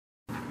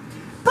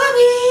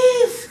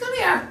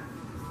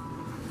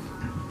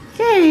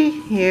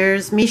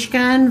Here's Mishka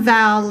and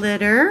Val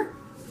litter.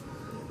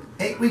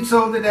 8 weeks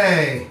old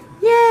today.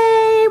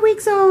 Yay,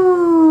 weeks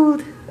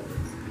old.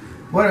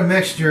 What a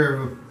mixture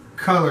of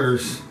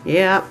colors.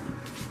 Yep.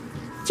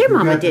 Your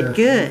mama did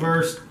good.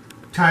 Reverse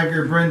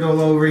tiger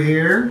brindle over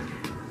here.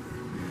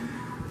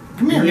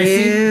 Come here,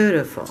 Missy.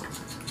 Beautiful.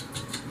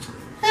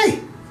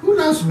 Hey, who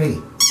loves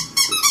me?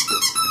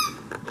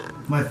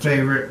 My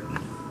favorite.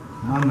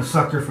 I'm a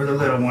sucker for the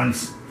little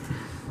ones.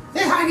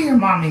 Say hi to your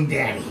mommy and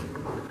daddy.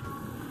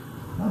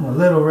 I'm a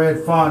little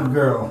red fawn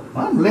girl.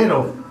 I'm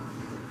little.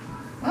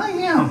 I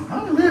am.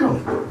 I'm little.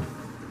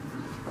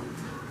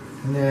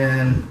 And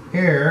then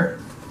here,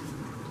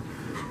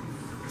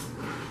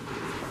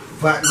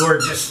 Flat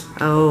Gorgeous.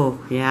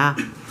 Oh, yeah.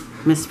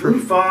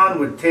 Blue fawn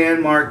with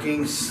tan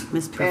markings,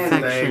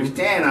 tan legs,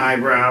 tan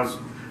eyebrows.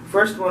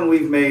 First one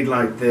we've made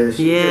like this.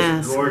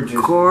 Yes, just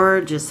gorgeous.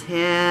 Gorgeous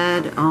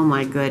head. Oh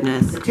my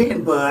goodness. A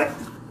tan butt.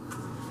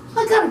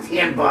 I got a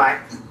tan butt.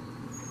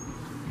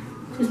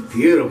 She's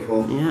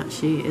beautiful. Yeah,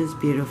 she is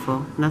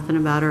beautiful. Nothing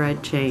about her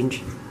I'd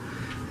change.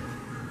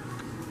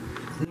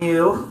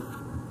 New.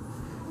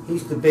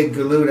 He's the big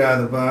galoot out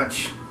of the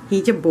bunch.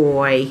 He's a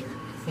boy.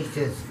 He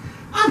says,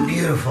 I'm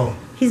beautiful.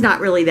 He's not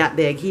really that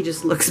big. He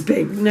just looks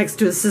big next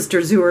to his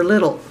sisters who are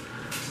little.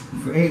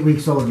 For 8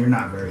 weeks old, you're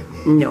not very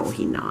big. No,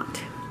 he's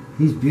not.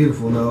 He's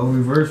beautiful though.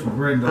 Reverse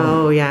brindle.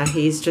 Oh yeah,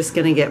 he's just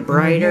gonna get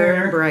brighter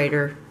and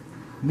brighter.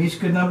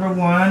 Mishka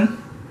 #1.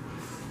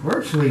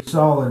 Virtually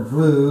solid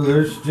blue.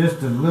 There's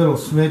just a little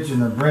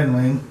smidgen of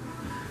brindling.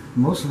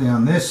 Mostly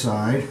on this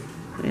side.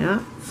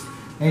 Yeah.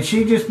 And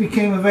she just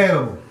became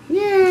available.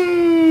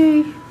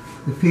 Yay!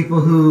 The people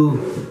who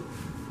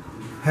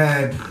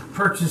had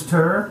purchased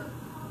her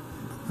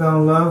fell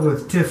in love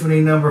with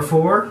Tiffany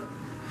 #4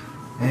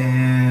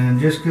 and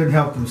just couldn't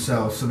help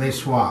themselves, so they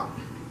swapped.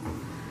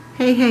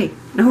 Hey, hey,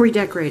 no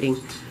redecorating.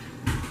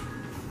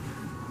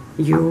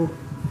 You.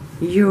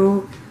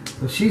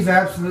 Well, she's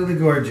absolutely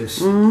gorgeous.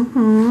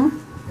 Mm-hmm.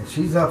 And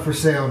she's up for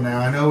sale now.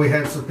 I know we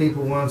had some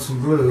people want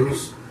some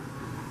blues.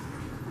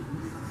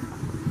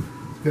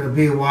 It's going to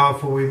be a while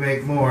before we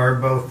make more.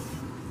 Both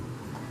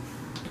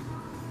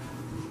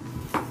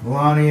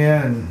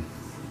Melania and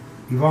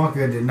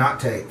Ivanka did not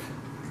take.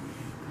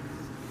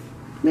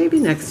 Maybe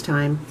next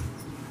time.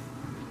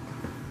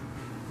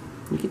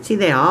 You can see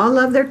they all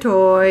love their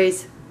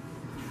toys.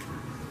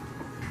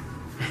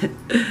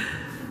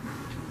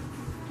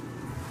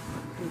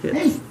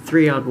 Hey.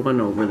 3 on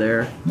 1 over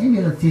there. Hey,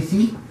 little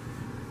sissy.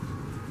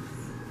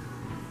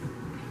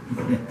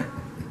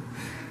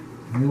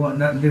 You want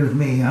nothing to do with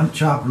me. I'm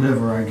chopped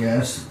liver, I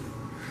guess.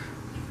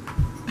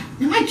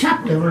 Am I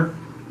chopped liver?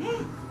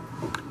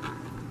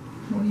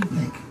 What do you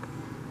think?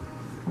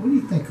 What do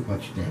you think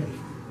about your daddy?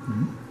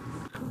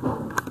 I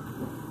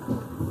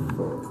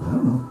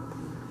don't know.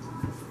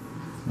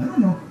 I don't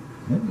know.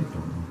 Maybe I don't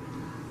know.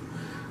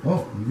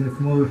 Oh, you gonna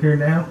come over here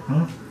now,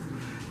 huh?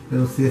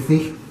 Little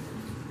sissy.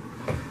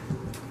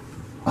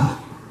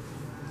 Oh.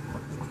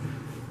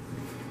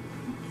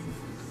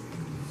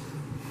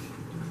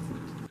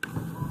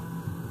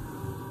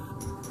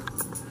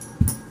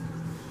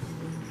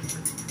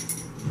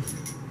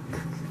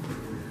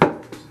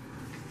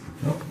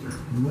 Oh,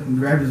 he went and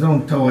grabbed his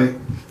own toy.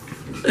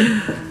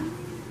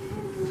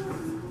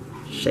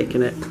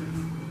 Shaking it.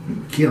 He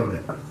killed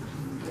it.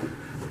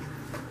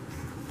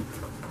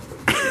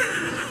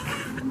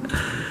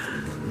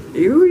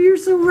 You're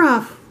so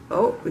rough.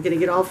 Oh, we're gonna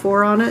get all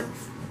 4 on it.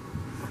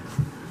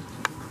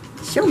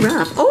 So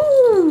rough.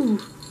 Oh,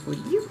 well,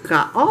 you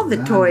got all the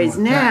toys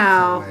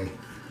now.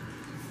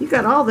 You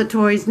got all the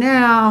toys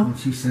now. And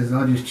she says,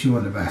 I'll just chew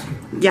on the basket.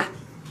 Yeah.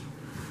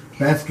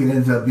 Basket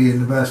ends up being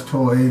the best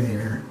toy in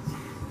here.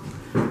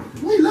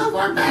 We love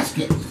our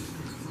basket.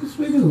 Yes,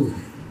 we do.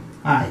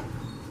 Hi.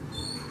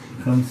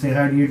 Come say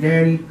hi to your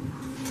daddy.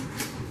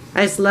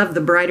 I just love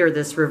the brighter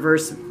this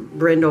reverse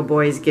brindle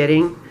boy is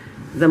getting,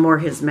 the more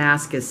his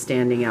mask is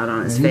standing out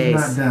on his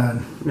face. He's not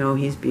done. No,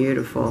 he's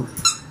beautiful.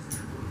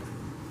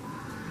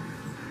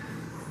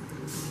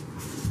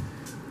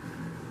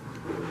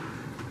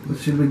 What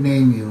should we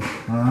name you?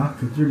 Huh?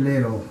 Because you're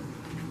little.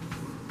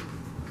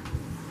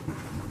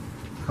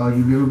 Call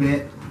you little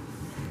bit?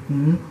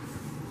 Hmm?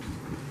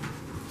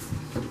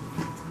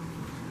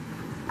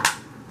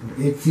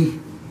 Itsy?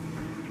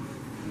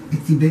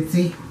 Itsy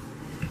bitsy?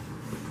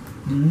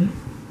 Hmm?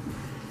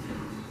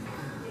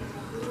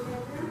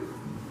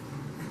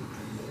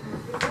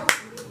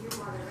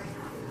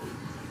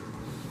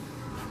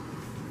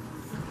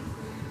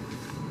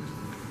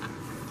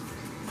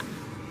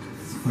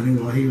 Funny,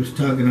 while he was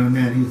tugging on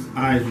that, his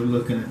eyes were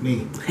looking at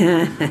me.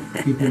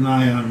 Keep an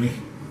eye on me.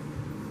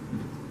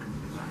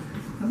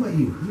 How about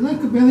you? You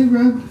like a belly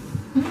rub?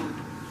 Huh?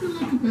 You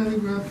like a belly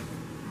rub?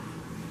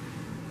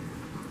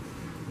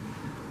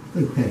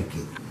 Play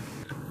pancake.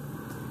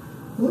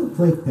 We'll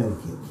play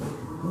pancake.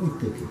 What do you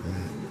think of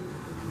that?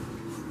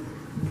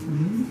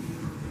 Mm-hmm.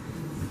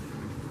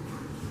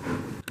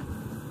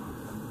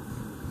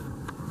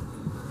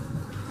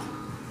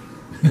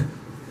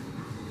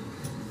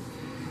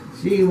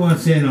 She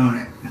wants in on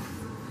it.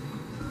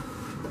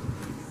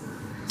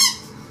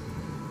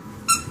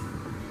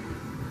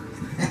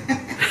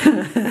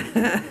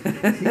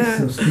 She's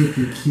so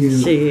stinky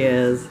cute. She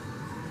is.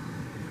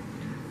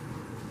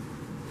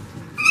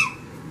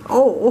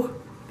 Oh,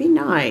 be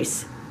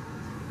nice.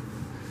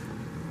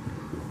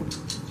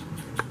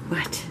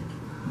 What?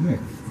 Come here,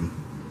 Itsy.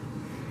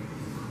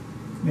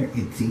 Come here,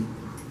 Itsy.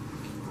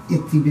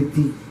 Itsy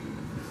bitty.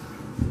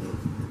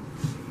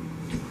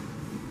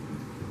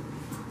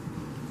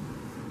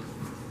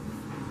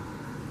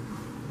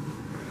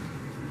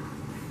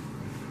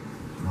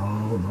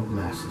 Oh, no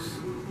glasses.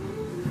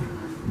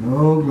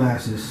 No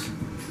glasses.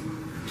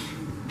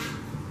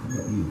 How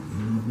about you? You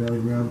want a belly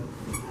rub?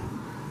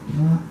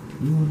 Huh?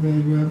 You want a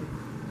belly rub?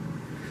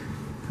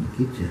 I'll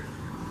get you.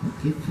 I'll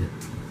get you.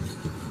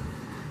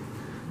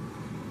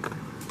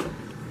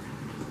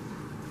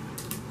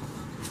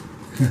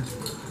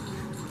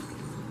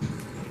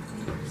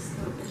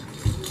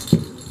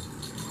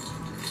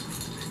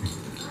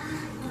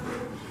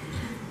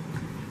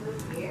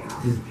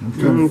 I'm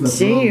trying to flip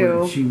see her you. over,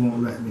 but she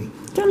won't let me.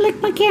 Don't lick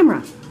my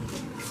camera.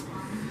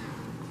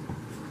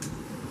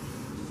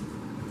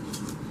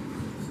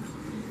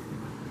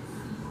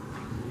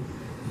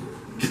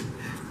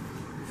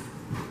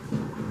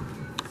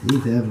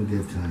 He's having a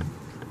good time.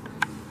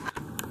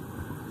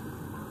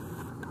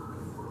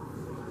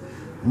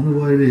 I wonder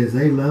what it is.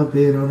 They love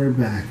being on their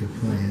back and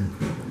playing.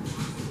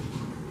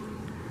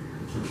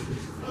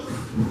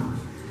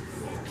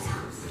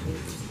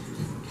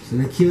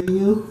 Should I kill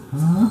you?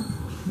 Huh?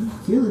 I'm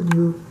killing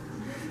you.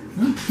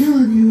 I'm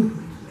killing you.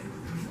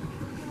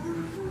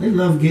 They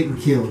love getting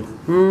killed.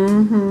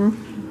 Mm-hmm.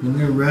 When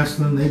they're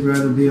wrestling, they'd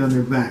rather be on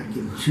their back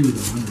getting chewed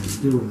on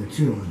than doing the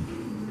chewing.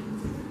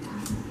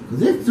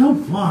 Because it's so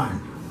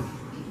fun.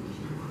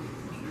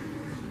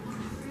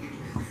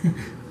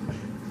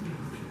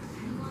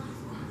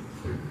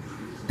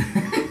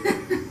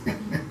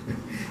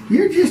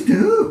 You're just a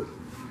hoop.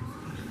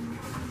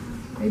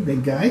 Hey,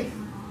 big guy.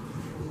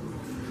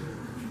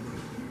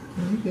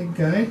 Hey, big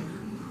guy.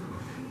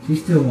 She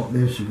still won't.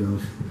 There she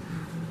goes.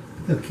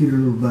 Look how cute her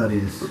little butt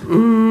is.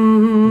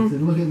 Mm-hmm.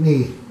 Said, look at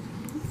me.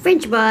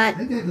 French butt.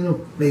 Look at that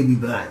little baby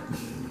butt.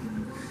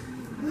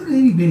 Look at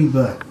itty bitty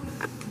butt.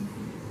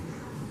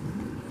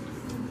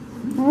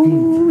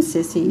 Oh,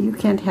 sissy, you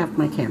can't have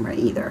my camera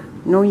either.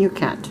 No, you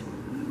can't.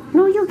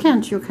 No, you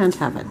can't. You can't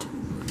have it.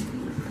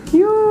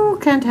 You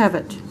can't have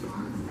it.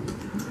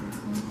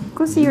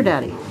 Go see your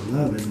daddy.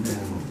 Loving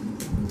now.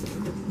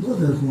 What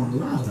does one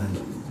loving?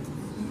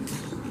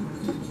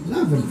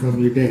 Loving from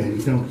your daddy,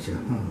 don't you,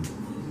 huh?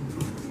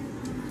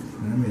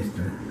 Now,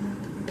 mister.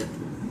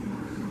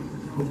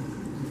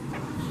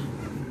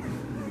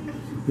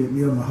 Bit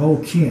me on my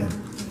whole chin.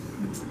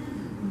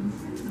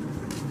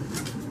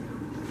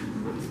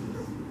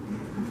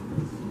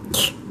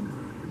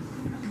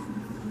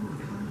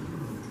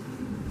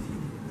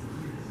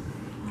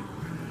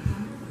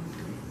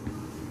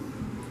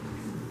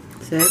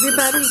 So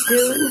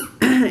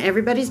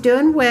everybody's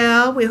doing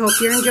well. We hope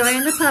you're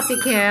enjoying the puppy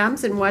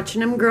cams and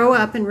watching them grow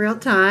up in real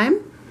time.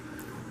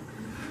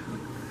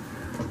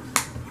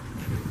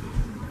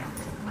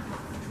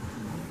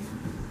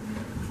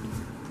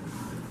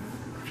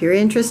 If you're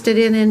interested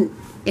in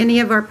any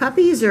of our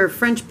puppies or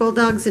French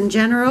Bulldogs in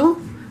general,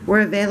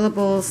 we're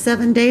available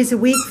 7 days a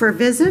week for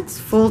visits,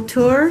 full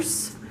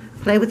tours,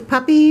 play with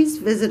puppies,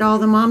 visit all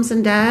the moms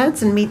and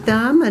dads and meet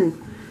them and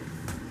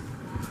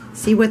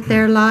see what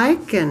they're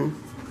like. And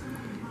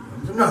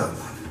There's another one.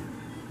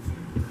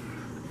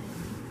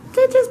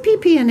 they're just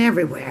pee-peeing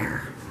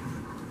everywhere.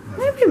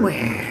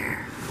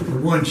 Everywhere. The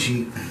one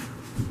sheet.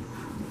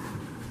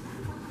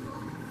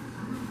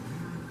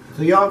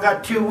 So y'all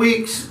got 2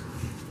 weeks.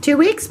 2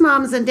 weeks,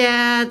 moms and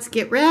dads.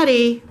 Get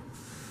ready.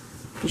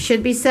 You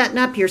should be setting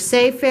up your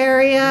safe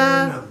area.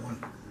 Another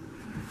one.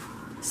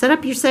 Set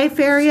up your safe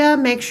area.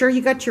 Make sure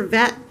you got your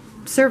vet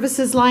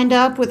services lined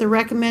up with a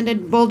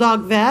recommended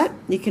Bulldog vet.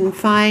 You can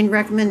find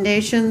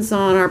recommendations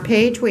on our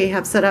page. We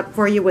have set up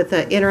for you with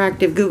the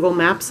interactive Google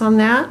Maps on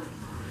that,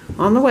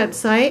 on the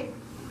website.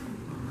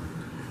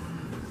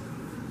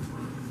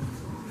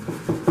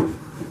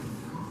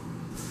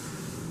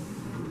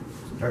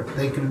 Start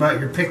thinking about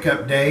your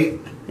pickup date.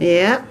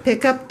 Yep,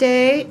 pickup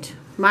date,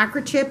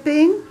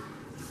 microchipping.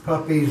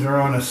 Puppies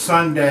are on a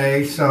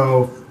Sunday,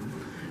 so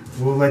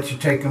we'll let you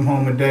take them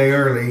home a day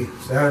early,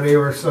 Saturday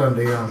or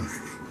Sunday.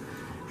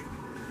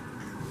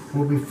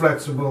 We'll be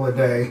flexible a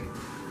day.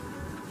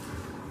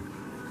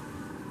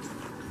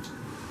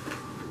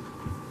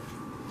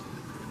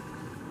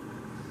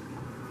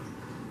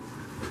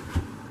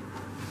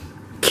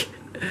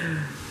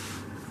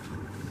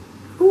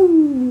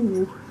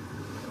 Ooh.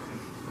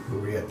 Where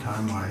are we at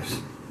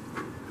time-wise?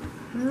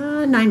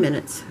 9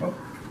 minutes. Oh.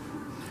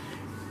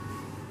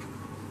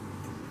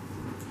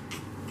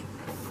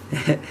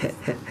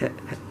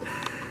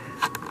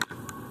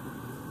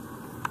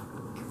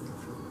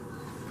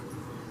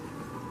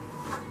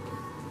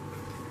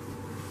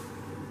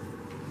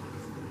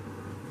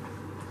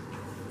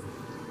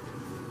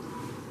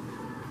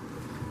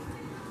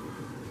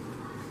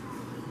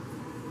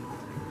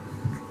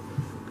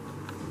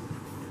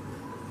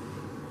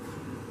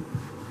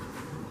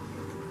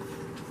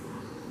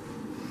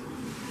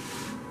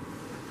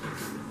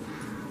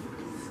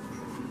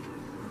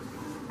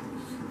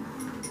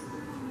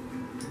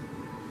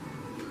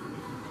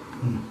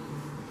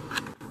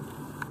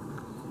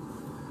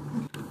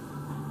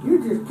 You're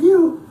just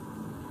cute.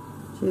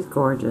 She's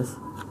gorgeous.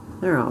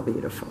 They're all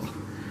beautiful.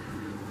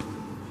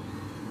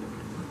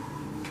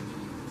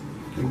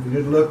 Take a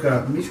good look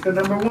up. Mishka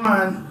number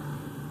 1.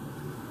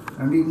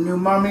 I need a new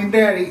mommy and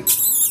daddy.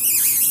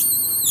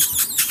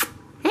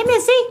 Hey,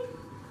 Missy.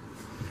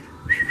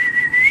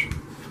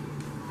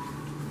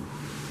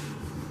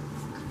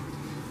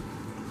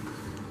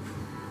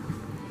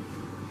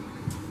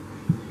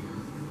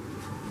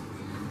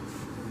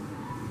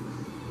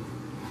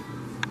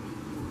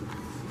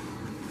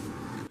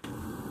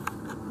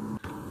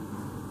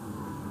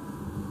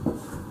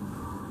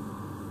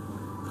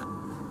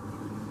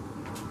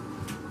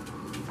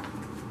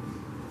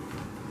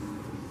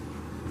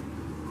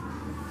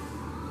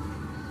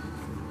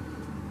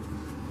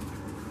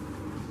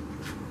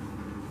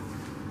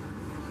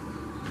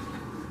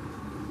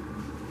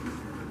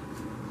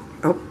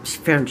 Oh, she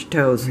found your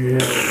toes. Yeah.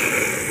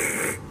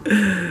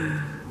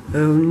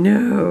 Oh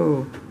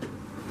no.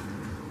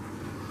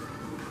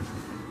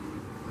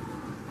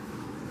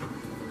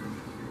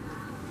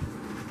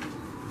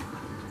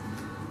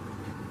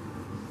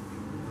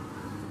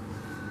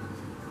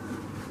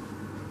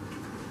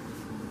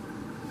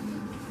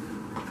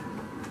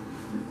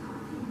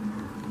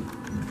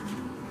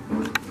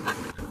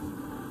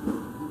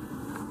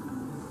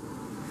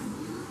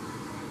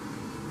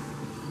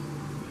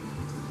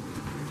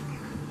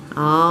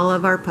 All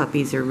of our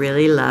puppies are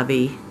really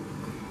lovey.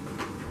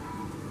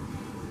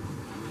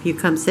 If you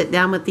come sit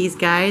down with these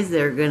guys,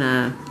 they're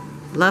gonna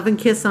love and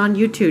kiss on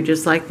you too,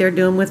 just like they're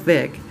doing with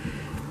Vic.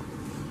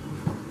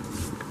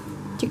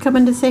 Did you come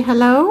in to say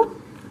hello?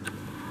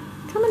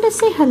 Come in to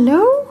say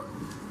hello?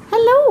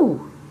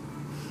 Hello.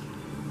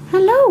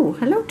 Hello.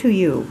 Hello to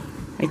you.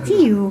 I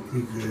see you.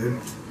 You good?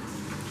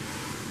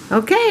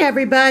 Okay,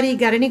 everybody,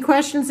 got any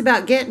questions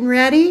about getting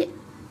ready?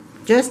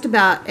 Just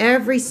about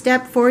every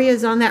step for you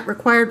is on that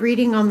required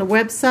reading on the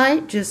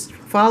website. Just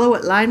follow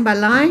it line by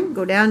line.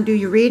 Go down, do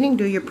your reading,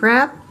 do your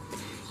prep.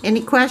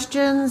 Any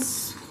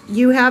questions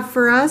you have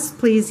for us,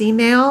 please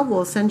email.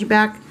 We'll send you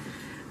back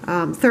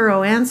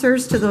thorough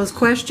answers to those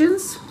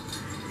questions.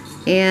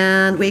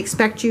 And we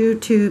expect you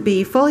to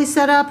be fully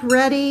set up,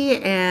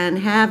 ready, and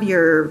have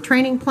your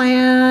training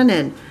plan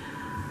and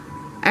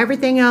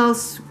everything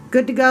else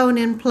good to go and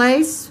in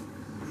place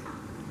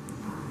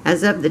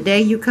as of the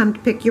day you come to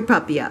pick your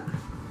puppy up.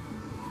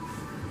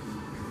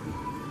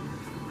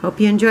 Hope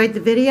you enjoyed the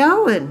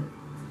video and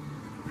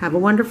have a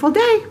wonderful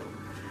day.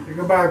 Say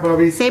goodbye,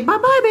 puppies. Say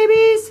bye-bye,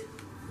 babies.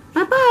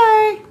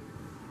 Bye-bye.